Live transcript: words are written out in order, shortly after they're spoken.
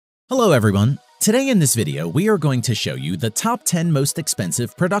Hello everyone! Today in this video we are going to show you the top 10 most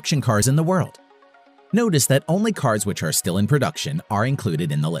expensive production cars in the world. Notice that only cars which are still in production are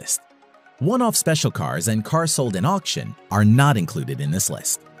included in the list. One-off special cars and cars sold in auction are not included in this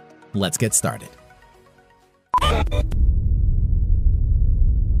list. Let's get started.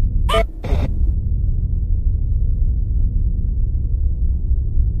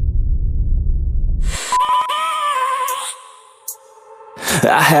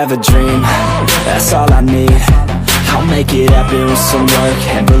 I have a dream, that's all I need. I'll make it happen with some work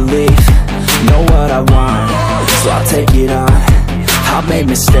and belief. Know what I want, so I'll take it on. I've made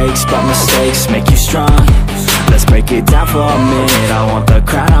mistakes, but mistakes make you strong. Let's break it down for a minute. I want the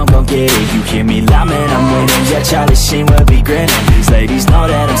crown, I'm gon' get it. You hear me loud, man, I'm winning. Yeah, Charlie Sheen will be grinning. These ladies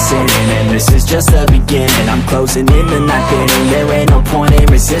know that I'm sinning, and this is just the beginning. I'm closing in the ninth inning, there ain't no point in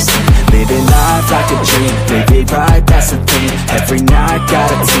resisting. Living life like a dream, live it right, that's the thing. Every night,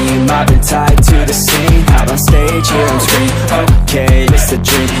 got a team, I've been tied to the scene. Out on stage, hear them scream, okay, it's a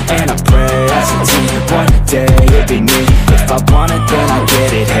dream. And I pray as a team, one day it'll be me. If I want it, then I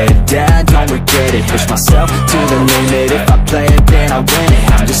get it. Head down, don't regret it. Push myself to the limit. If I play it, then I win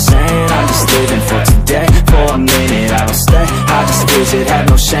it. I'm just saying, I'm just living for today. For a minute, I don't stay, I just visit. Have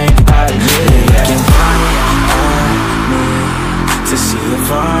no shame, I admit it. Looking right at me to see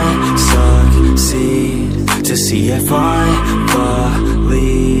if I succeed, to see if I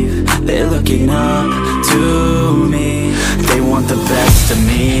believe. They're looking up to me. They want the best of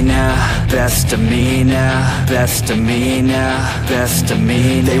me now, best of me now, best of me now, best of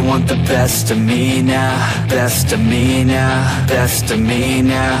me. They want the best of me now, best of me now, best of me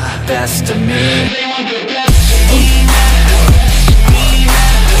now, best of me. They want the best of me now.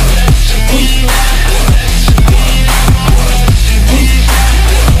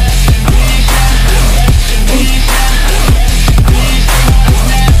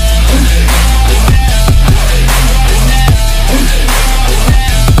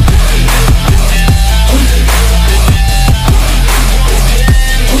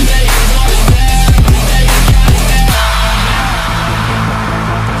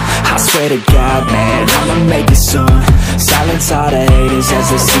 Swear to God, man, I'ma make it soon. Silence all the haters as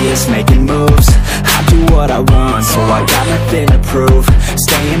they see us making moves. I do what I want, so I got nothing to prove.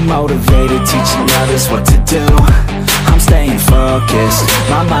 Staying motivated, teaching others what to do. I'm staying focused,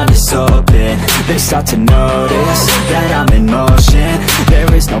 my mind is open. They start to notice that I'm in motion.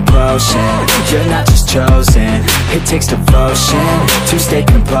 There is no potion, you're not just chosen. It takes devotion to stay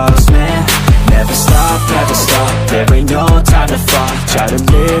composed, man. Never stop, there ain't no time to fall. Try to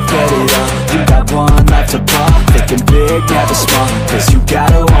live, get it up, you got one life to ball. Thinking big, never small, cause you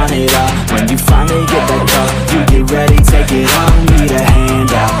gotta want it all. When you finally get that call, you get ready, take it on. Need a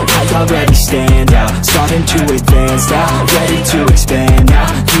handout, I already stand out. Starting to advance now, ready to expand now.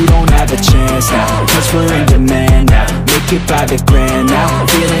 You don't have a chance now, cause we're in demand now. Make it by the grand now,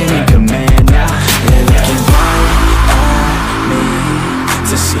 feeling in command now. They're looking right at me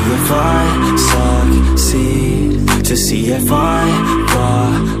to see if I succeed, to see if I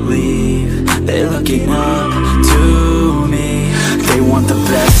believe. They're looking up to me. They want the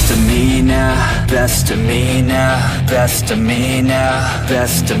best of me now, best of me now, best of me now,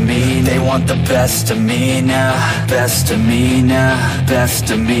 best of me. They want the best of me now, best of me now, best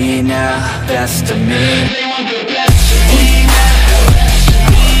of me now, best of me. They want the best of me now.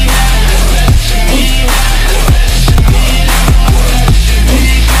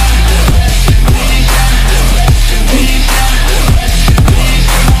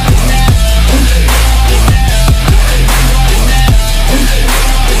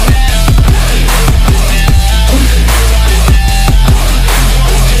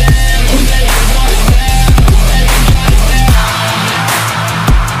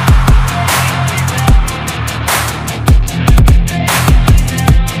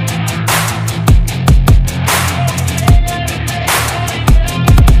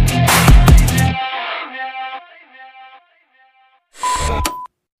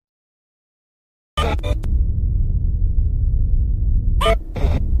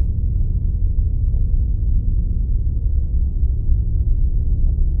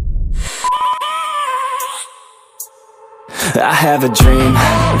 I have a dream,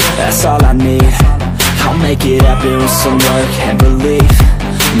 that's all I need. I'll make it happen with some work and belief.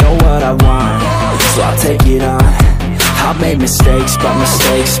 Know what I want, so I'll take it on. I've made mistakes, but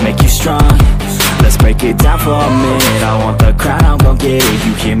mistakes make you strong. Let's break it down for a minute. I want the crown, I'm gon' get it.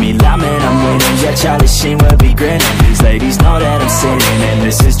 You hear me loud, man, I'm winning. Yeah, yeah, Charlie Sheen will be grinning. These ladies know that I'm sinning, and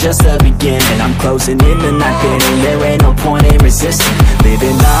this is just the beginning. I'm closing in the ninth inning, there ain't no point in resisting.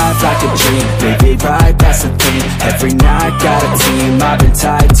 Living life like a dream, live it right, that's the thing. Every night got a team, I've been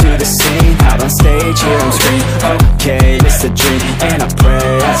tied to the scene. Out on stage, hear them scream, okay, it's a dream. And I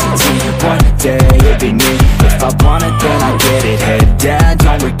pray as a team, one day it'll be me. If I want it, then I get it. Head down,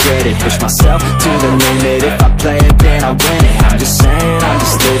 don't regret it. Push myself to the limit. If